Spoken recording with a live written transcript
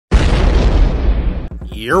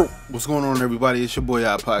Yo, what's going on, everybody? It's your boy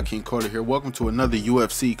iPodKingCarter here. Welcome to another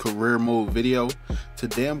UFC career mode video.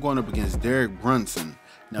 Today I'm going up against Brunson.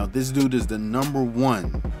 Now this dude is the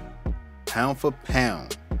 #1 pound for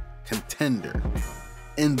pound contender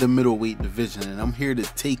in the middleweight division, and I'm here to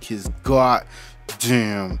take his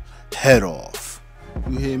goddamn head off.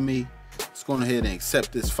 You hear me? Let's go ahead and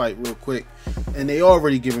accept this fight real quick. And they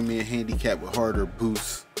already giving me a handicap with harder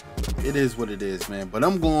boosts. It is what it is, man, but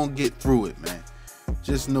I'm gonna get through it, man.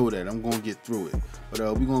 Just know that I'm gonna get through it. But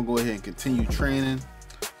we're gonna go ahead and continue training.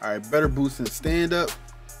 All right, better boost and stand up.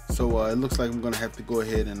 So it looks like I'm gonna have to go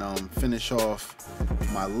ahead and finish off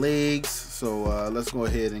my legs. So let's go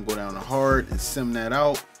ahead and go down to hard and sim that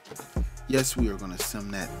out. Yes, we are gonna sim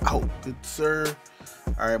that out, good sir.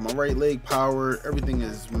 All right, my right leg power, everything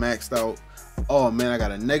is maxed out. Oh man, I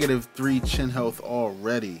got a -3 chin health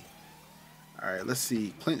already. All right, let's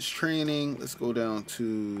see, clinch training. Let's go down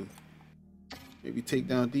to maybe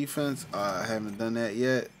takedown defense. I haven't done that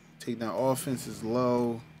yet. Takedown offense is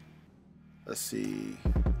low. Let's see,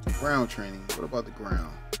 ground training. What about the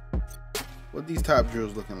ground? What these top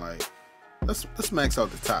drills looking like? Let's max out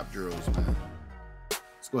the top drills, man.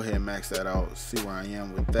 Let's go ahead and max that out. See where I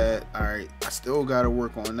am with that. All right, I still got to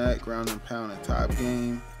work on that ground and pound and top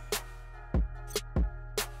game.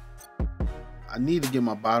 I need to get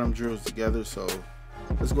my bottom drills together, so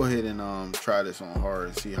let's go ahead and try this on hard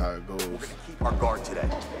and see how it goes. We're gonna keep our guard today.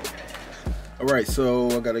 All right, so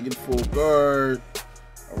I gotta get full guard.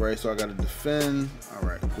 All right, so I gotta defend. All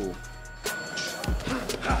right, cool. All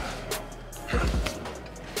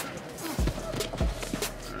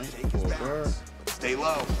right, full guard. Stay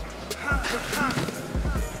low.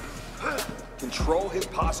 Control his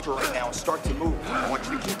posture right now and start to move. I want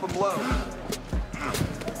you to keep him low.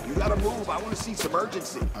 You gotta move. I want to see some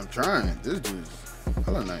urgency. I'm trying. This dude's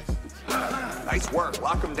hella nice. Nice work.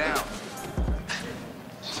 Lock him down.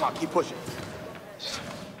 Come on, keep pushing.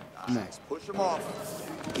 Nice. Push him off.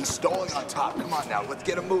 He's stalling on top. Come on now. Let's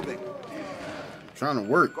get him moving. I'm trying to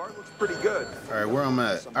work. Guard looks pretty good. All right, where I'm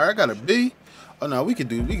at. All right, I got a B. Oh no, we could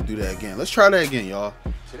do that again. Let's try that again, y'all.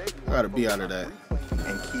 I got a B out of that.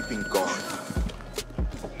 And keeping guard.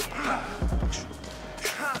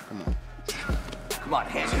 Come on. Come on,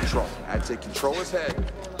 hand control. I'd say control his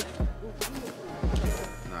head.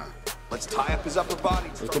 Nah. Let's tie up his upper body.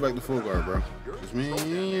 Let's go back to full guard, bro. It's me and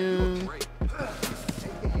you.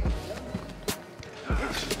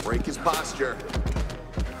 Break his posture.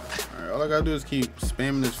 All right, all I gotta do is keep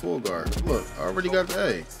spamming this full guard. Look, I already got the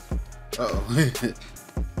A. Uh-oh. Look at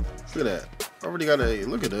that. I already got the A.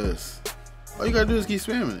 Look at this. All you gotta do is keep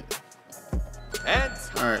spamming it. And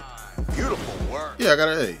all right. Beautiful work. Yeah, I got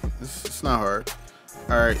an A. It's not hard.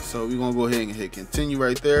 All right, so we're gonna go ahead and hit continue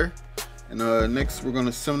right there. And next we're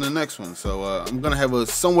gonna sim the next one. So I'm gonna have a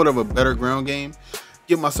somewhat of a better ground game.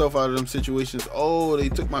 Get myself out of them situations. Oh, they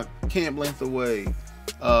took my camp length away.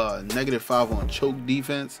 -5 on choke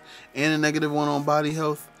defense and a -1 on body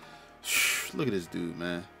health. Look at this dude,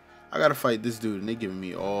 man. I gotta fight this dude and they giving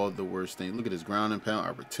me all the worst things. Look at this ground and pound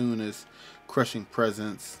opportunist, crushing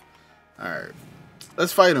presence. All right,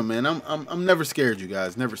 let's fight him, man. I'm never scared, you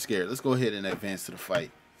guys. Never scared. Let's go ahead and advance to the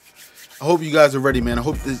fight. I hope you guys are ready, man. I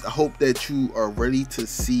hope that you are ready to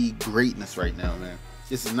see greatness right now, man.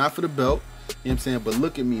 This is not for the belt, you know what I'm saying? But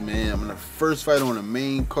look at me, man. I'm in the first fight on the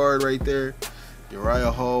main card right there.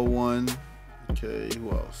 Uriah Hall won. Okay,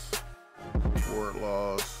 who else?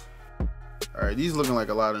 Wardlaws. All right, these looking like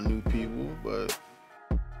a lot of new people, but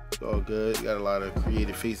it's all good. You got a lot of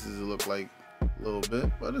creative faces that look like a little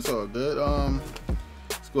bit, but it's all good.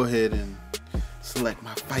 Let's go ahead and select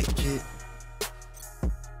my fight kit.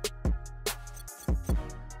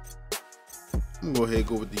 I'm gonna go ahead and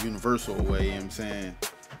go with the universal way, you know what I'm saying?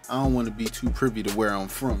 I don't want to be too privy to where I'm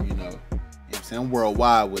from, you know. You know what I'm saying? I'm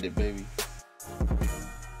worldwide with it, baby.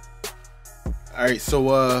 All right,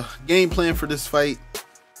 so game plan for this fight: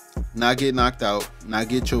 not get knocked out, not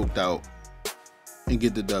get choked out, and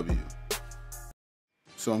get the W.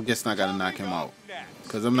 So I'm guessing I gotta knock him out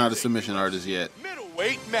because I'm not a submission artist yet.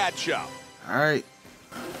 Middleweight matchup. All right,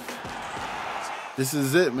 this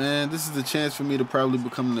is it, man. This is the chance for me to probably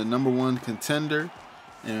become the #1 contender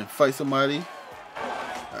and fight somebody.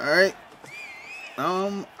 All right.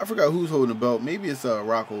 I forgot who's holding the belt. Maybe it's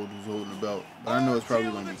Rockhold who's holding the belt, but I know it's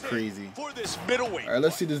probably gonna be crazy. All right,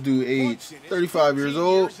 let's see this dude age 35 years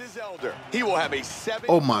old. He will have a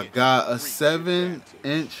oh my God, a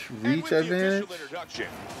 7-inch reach advantage.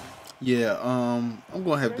 Yeah, I'm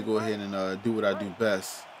gonna have to go ahead and do what I do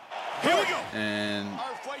best. Here we go. And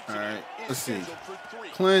all right, let's see,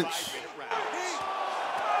 clinch.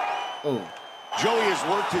 Oh, Joey has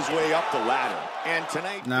worked his way up the ladder, and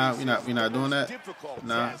tonight Nah, we're not doing that.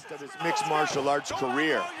 Nah. Test of his mixed martial arts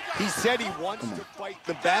career. He said he wants to fight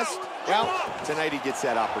the best. Well, tonight he gets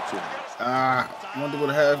that opportunity. I want to go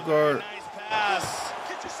to half guard. Nice pass.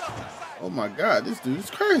 Oh my God, this dude is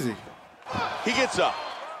crazy. He gets up.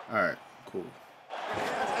 All right, cool.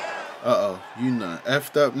 You done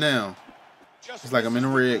effed up now. It's like I'm in the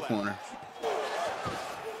red corner.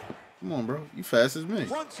 Come on, bro. You fast as me.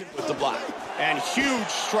 Brunson with the block. And huge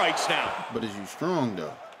strikes now. But is you strong,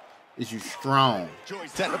 though? Is you strong? Joey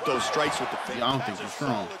setting up those strikes with the face. Yeah, I don't think you're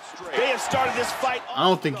strong. They have started this fight. I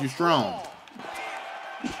don't think you're strong.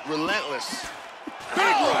 Relentless. Big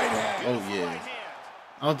right hand. Oh, yeah.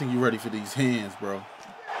 I don't think you're ready for these hands, bro.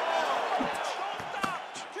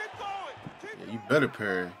 Yeah, you better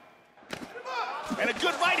parry. And a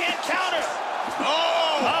good right hand counter.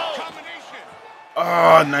 Oh! Combination.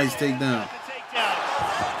 Oh, nice takedown.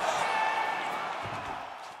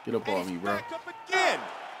 Get up on me, bro. Again.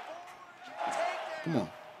 Come on.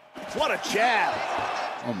 What a jab.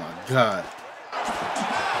 Oh, my God.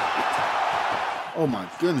 Oh, my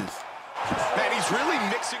goodness. Man, he's really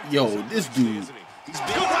mixing. Yo, this dude. He's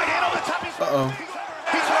good right hand on the top. Uh-oh.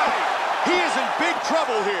 He's ready. He is in big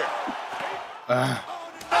trouble here.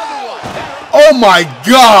 Oh, my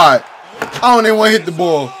God. I don't even want to hit the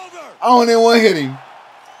ball. I don't even want to hit him.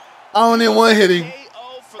 I don't even want to hit him.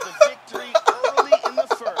 For the victory early in the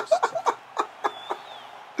first.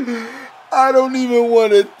 I don't even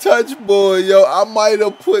want to touch boy, yo. I might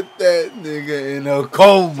have put that nigga in a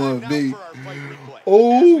coma, B.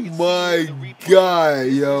 Oh my God,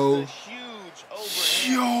 yo.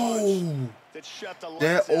 Yo.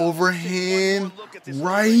 That overhand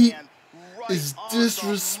right is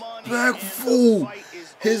disrespectful.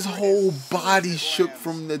 His whole body shook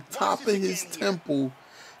from the top of his temple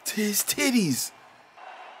to his titties.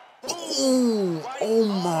 Oh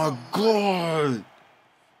my God.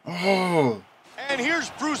 Oh. And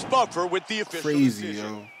here's Bruce Buffer with the official Crazy,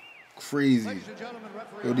 decision. yo. Crazy.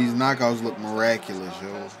 Yo, these knockouts look miraculous,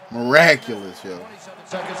 yo. Miraculous, yo.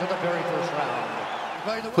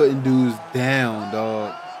 Putting dudes down,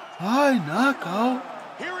 dog. High knockout.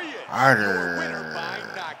 Here he is. Harder. Winner by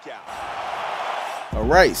knockout.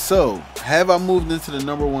 Alright, so have I moved into the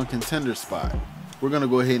 #1 contender spot? We're going to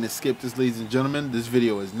go ahead and skip this, ladies and gentlemen. This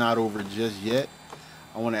video is not over just yet.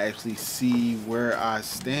 I want to actually see where I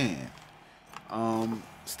stand.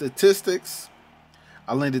 Statistics.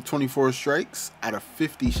 I landed 24 strikes out of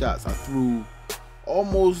 50 shots. I threw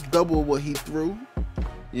almost double what he threw. You know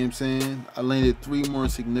what I'm saying? I landed 3 more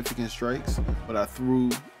significant strikes, but I threw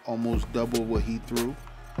almost double what he threw.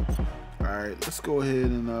 Alright, let's go ahead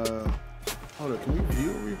and hold up, can we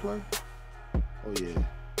view a replay? Oh yeah.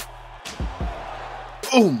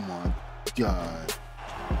 Oh my God.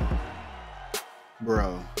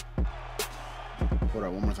 Bro. Hold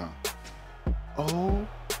up, one more time. Oh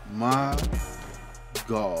my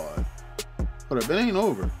God. Hold up, it ain't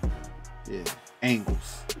over. Yeah.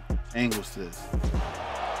 Angles. Angles to this.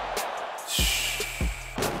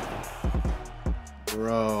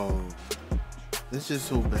 Bro. This is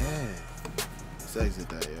so bad. Let's exit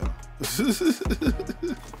that, yo.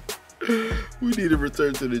 We need to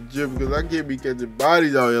return to the gym because I can't be catching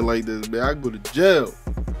bodies out here like this, man. I go to jail.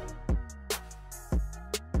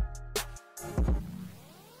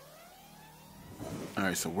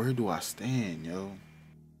 Alright, so where do I stand, yo?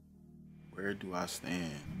 Where do I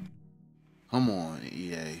stand? Come on,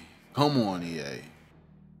 EA. Come on, EA.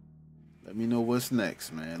 Let me know what's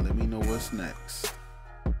next, man. Let me know what's next.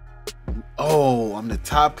 Oh, I'm the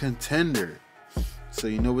top contender. So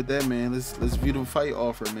you know what that, man. Let's view the fight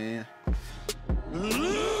offer, man. Luke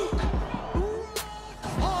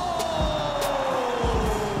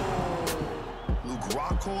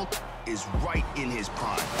Rockhold is right in his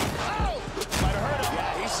prime. Oh! Might have hurt him.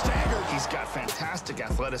 Yeah, he's staggered. He's got fantastic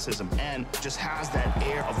athleticism and just has that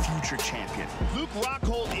air of future champion. Luke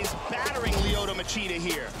Rockhold is battering Lyoto Machida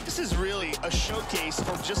here. This is really a showcase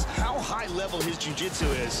of just how high level his jiu-jitsu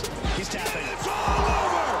is. He's tapping. It's all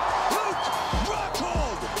over! Luke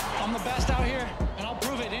Rockhold! I'm the best out here, and I'll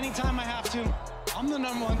prove it anytime I have to. I'm the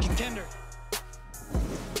 #1 contender.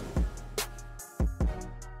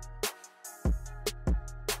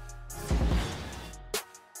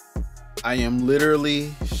 I am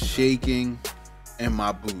literally shaking in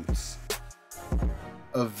my boots.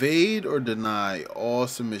 Evade or deny all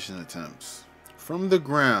submission attempts. From the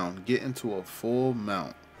ground, get into a full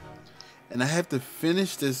mount. And I have to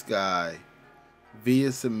finish this guy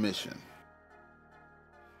via submission.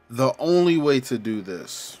 The only way to do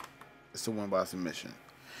this is to win by submission.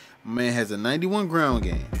 My man has a 91 ground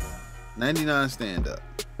game, 99 stand up.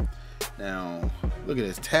 Now, look at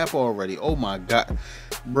this tap already. Oh my God,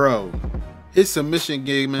 bro. His submission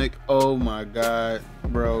gimmick. Oh my God,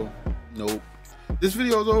 bro. Nope. This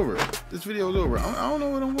video's over. This video's over. I don't know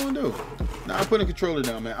what I'm gonna do. Nah, I'm putting the controller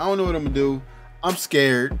down, man. I don't know what I'm gonna do. I'm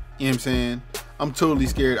scared. You know what I'm saying? I'm totally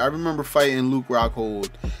scared. I remember fighting Luke Rockhold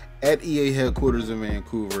at EA headquarters in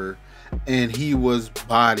Vancouver, and he was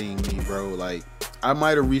bodying me, bro. Like, I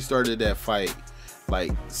might have restarted that fight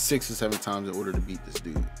like 6 or 7 times in order to beat this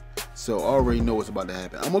dude. So I already know what's about to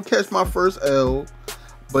happen. I'm gonna catch my first L,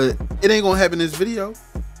 but it ain't gonna happen in this video.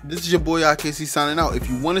 This is your boy IKC signing out. If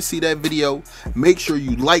you want to see that video, make sure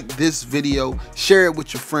you like this video, share it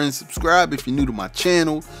with your friends, subscribe if you're new to my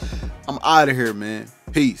channel. I'm out of here, man.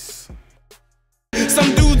 Peace.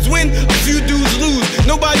 Some dudes win, a few dudes lose.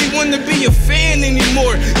 Nobody wanna be a fan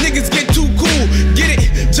anymore. Niggas get too cool, get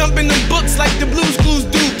it? Jump in the books like the Blues Clues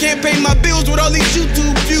do. Can't pay my bills with all these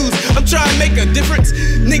YouTube views. I'm trying to make a difference.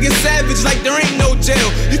 Niggas savage like there ain't no jail.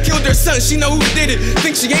 You killed her son, she know who did it.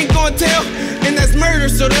 Think she ain't gonna tell? And that's murder,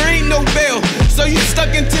 so there ain't no bail. So you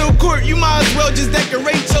stuck until court, you might as well just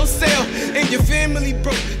decorate your cell. And your family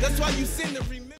broke, that's why you send the